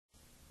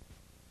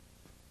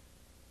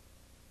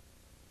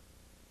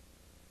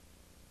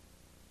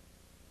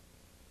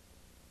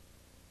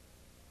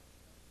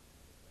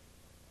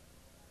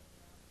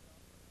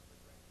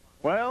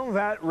Well,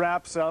 that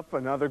wraps up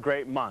another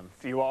great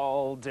month. You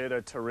all did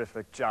a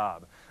terrific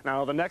job.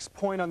 Now, the next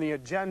point on the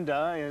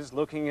agenda is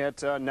looking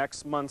at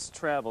next month's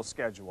travel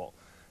schedule.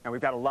 Now,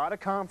 we've got a lot of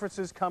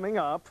conferences coming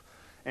up,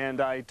 and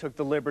I took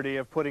the liberty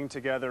of putting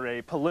together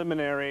a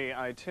preliminary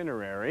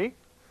itinerary.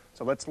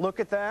 So let's look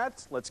at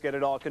that. Let's get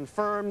it all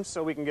confirmed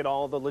so we can get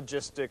all the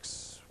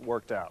logistics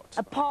worked out.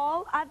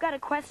 Paul, I've got a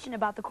question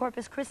about the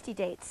Corpus Christi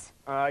dates.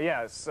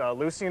 Yes,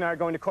 Lucy and I are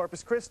going to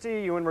Corpus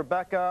Christi. You and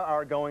Rebecca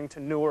are going to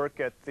Newark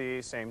at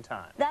the same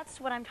time. That's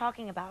what I'm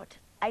talking about.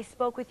 I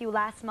spoke with you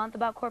last month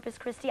about Corpus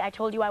Christi. I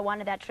told you I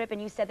wanted that trip, and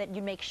you said that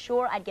you'd make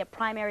sure I'd get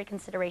primary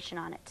consideration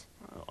on it.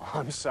 Oh,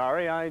 I'm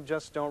sorry, I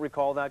just don't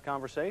recall that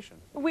conversation.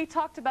 We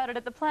talked about it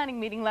at the planning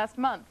meeting last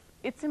month.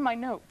 It's in my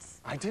notes.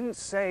 I didn't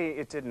say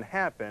it didn't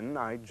happen.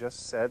 I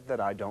just said that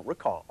I don't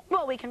recall.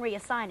 Well, we can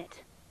reassign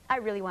it. I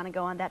really want to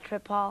go on that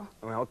trip, Paul.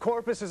 Well,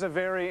 Corpus is a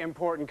very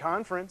important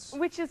conference.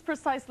 Which is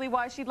precisely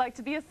why she'd like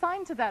to be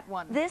assigned to that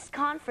one. This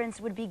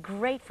conference would be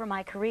great for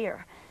my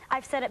career.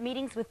 I've set up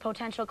meetings with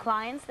potential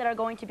clients that are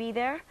going to be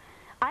there.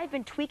 I've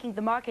been tweaking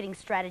the marketing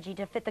strategy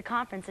to fit the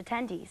conference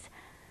attendees.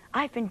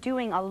 I've been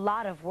doing a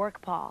lot of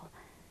work, Paul.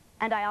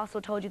 And I also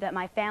told you that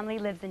my family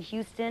lives in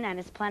Houston and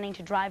is planning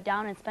to drive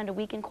down and spend a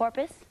week in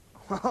Corpus.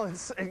 Well,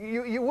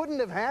 you wouldn't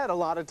have had a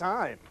lot of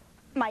time.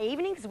 My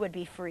evenings would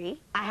be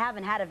free. I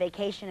haven't had a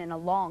vacation in a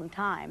long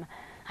time.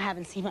 I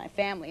haven't seen my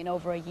family in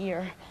over a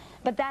year.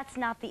 But that's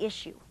not the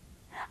issue.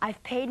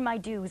 I've paid my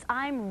dues.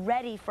 I'm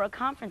ready for a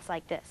conference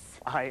like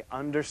this. I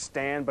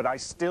understand, but I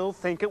still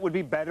think it would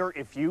be better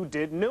if you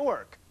did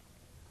Newark.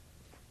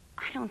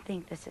 I don't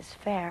think this is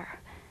fair.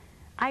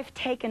 I've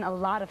taken a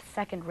lot of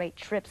second-rate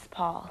trips,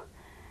 Paul.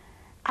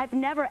 I've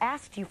never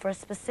asked you for a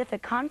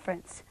specific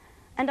conference,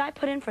 and I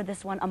put in for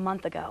this one a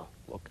month ago.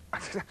 Look,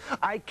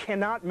 I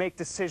cannot make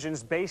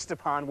decisions based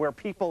upon where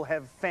people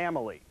have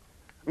family.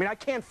 I mean, I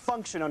can't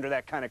function under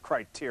that kind of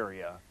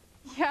criteria.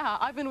 Yeah,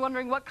 I've been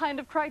wondering what kind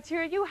of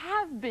criteria you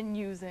have been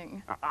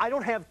using. I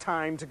don't have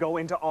time to go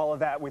into all of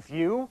that with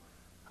you.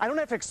 I don't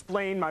have to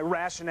explain my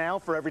rationale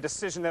for every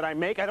decision that I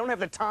make. I don't have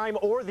the time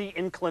or the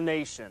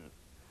inclination.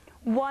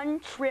 One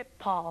trip,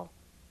 Paul.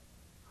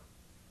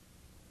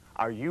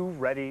 Are you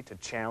ready to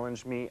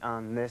challenge me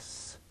on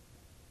this?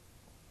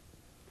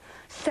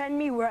 Send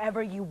me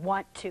wherever you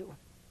want to.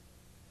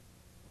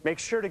 Make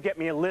sure to get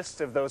me a list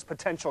of those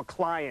potential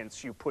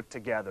clients you put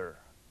together.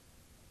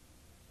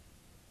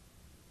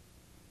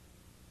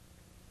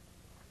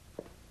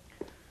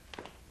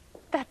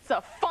 That's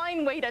a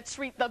fine way to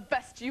treat the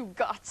best you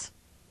got.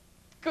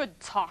 Good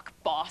talk,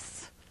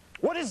 boss.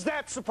 What is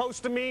that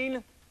supposed to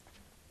mean?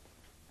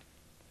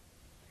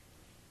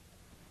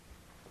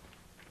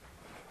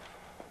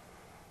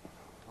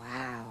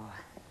 Wow,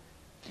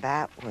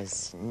 that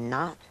was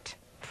not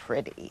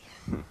pretty.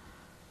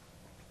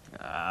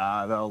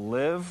 They'll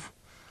live.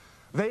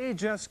 They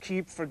just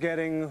keep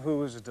forgetting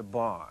who's the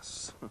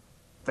boss.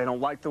 If they don't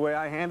like the way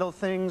I handle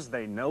things,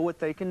 they know what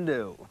they can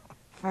do.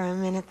 For a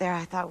minute there,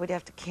 I thought we'd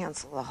have to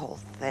cancel the whole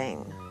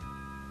thing.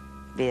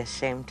 Be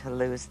ashamed to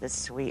lose the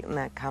suite in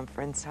that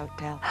conference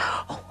hotel.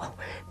 Oh,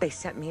 they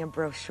sent me a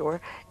brochure,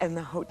 and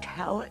the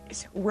hotel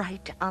is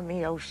right on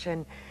the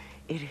ocean.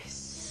 It is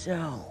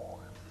so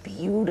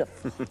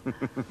beautiful.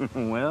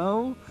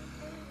 Well,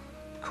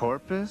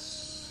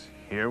 Corpus,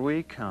 here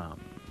we come.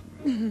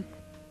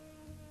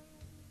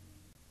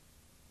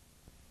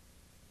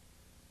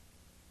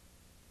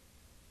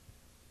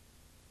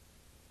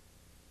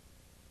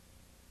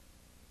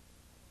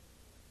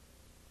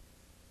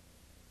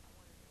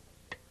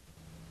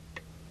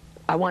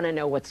 I want to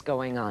know what's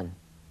going on.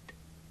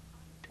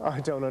 I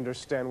don't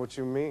understand what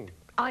you mean.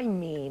 I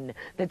mean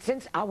that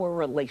since our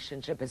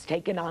relationship has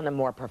taken on a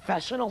more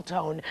professional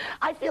tone,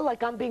 I feel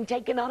like I'm being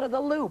taken out of the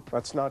loop.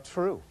 That's not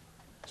true.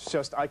 It's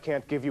just I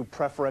can't give you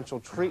preferential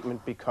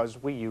treatment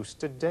because we used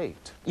to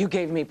date. You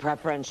gave me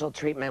preferential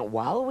treatment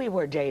while we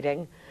were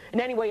dating. And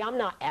anyway, I'm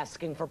not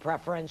asking for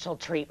preferential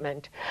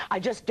treatment. I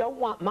just don't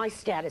want my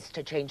status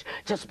to change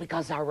just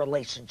because our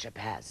relationship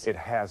has. It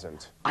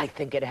hasn't. I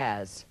think it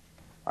has.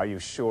 Are you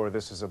sure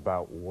this is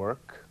about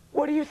work?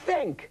 What do you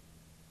think?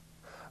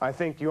 I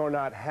think you're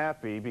not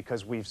happy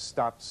because we've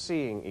stopped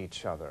seeing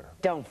each other.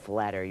 Don't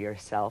flatter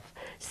yourself.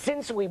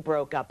 Since we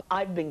broke up,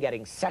 I've been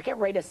getting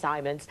second-rate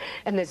assignments,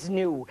 and this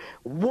new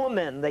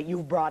woman that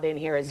you've brought in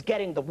here is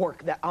getting the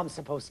work that I'm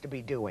supposed to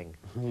be doing.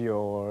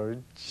 You're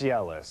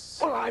jealous.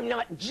 Well, I'm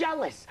not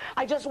jealous.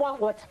 I just want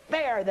what's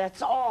fair,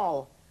 that's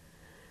all.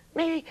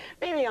 Maybe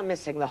I'm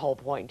missing the whole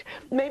point.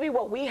 Maybe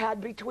what we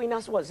had between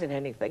us wasn't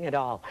anything at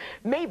all.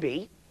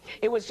 Maybe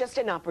it was just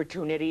an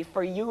opportunity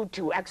for you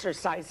to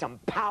exercise some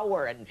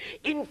power and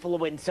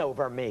influence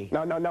over me.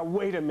 Now,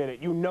 wait a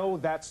minute. You know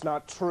that's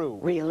not true.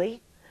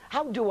 Really?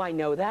 How do I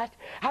know that?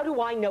 How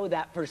do I know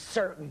that for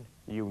certain?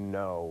 You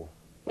know.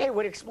 It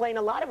would explain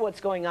a lot of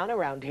what's going on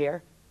around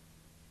here.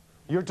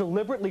 You're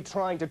deliberately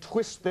trying to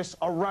twist this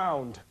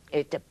around.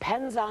 It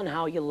depends on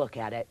how you look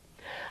at it.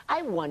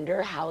 I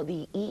wonder how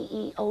the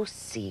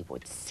EEOC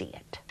would see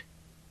it.